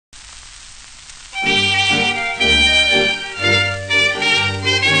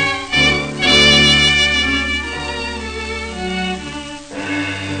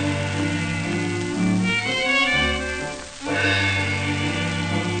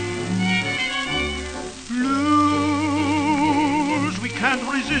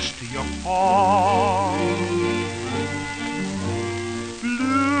fall.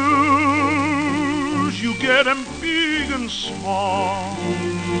 Blues, you get 'em big and small.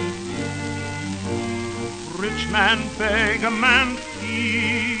 Rich man, beggar man,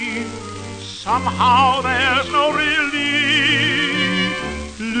 thief, somehow there's no relief.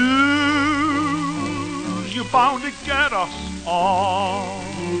 Blues, you're bound to get us all.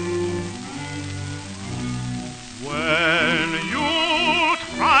 When you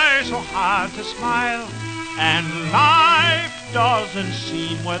try so hard to smile and life doesn't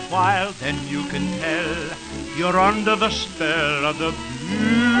seem worthwhile, then you can tell you're under the spell of the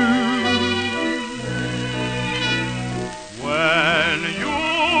blues. When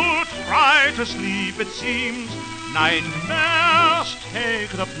you try to sleep, it seems nightmares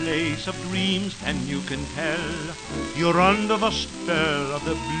take the place of dreams, then you can tell you're under the spell of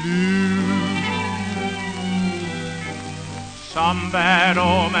the blues. Some bad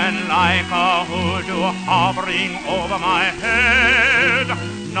omen like a hoodoo hovering over my head.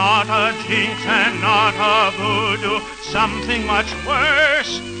 Not a jinx and not a voodoo, something much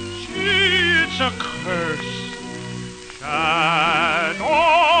worse. Gee, it's a curse.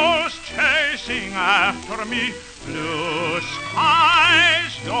 Shadows chasing after me, blue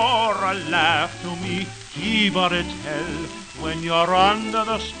skies, you're a laugh to me. Gee, but it's hell when you're under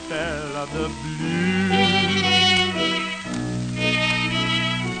the spell of the blues.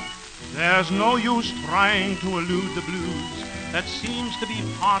 There's no use trying to elude the blues. That seems to be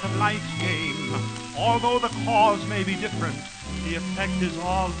part of life's game. Although the cause may be different, the effect is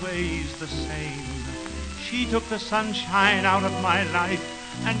always the same. She took the sunshine out of my life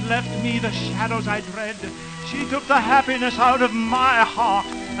and left me the shadows I dread. She took the happiness out of my heart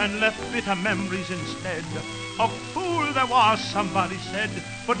and left bitter memories instead. A fool there was, somebody said,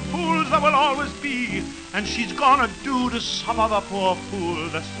 but fools there will always be, and she's gonna do to some other poor fool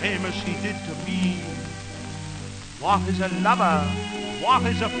the same as she did to me. What is a lover? What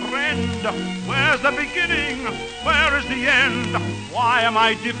is a friend? Where's the beginning? Where is the end? Why am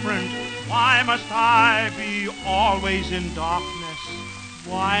I different? Why must I be always in darkness?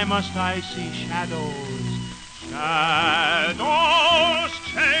 Why must I see shadows? Shadows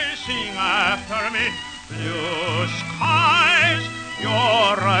chasing after me. Blue skies,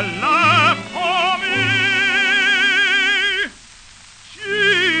 you're a love for me.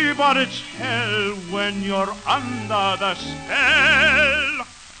 Gee, but it's hell when you're under the spell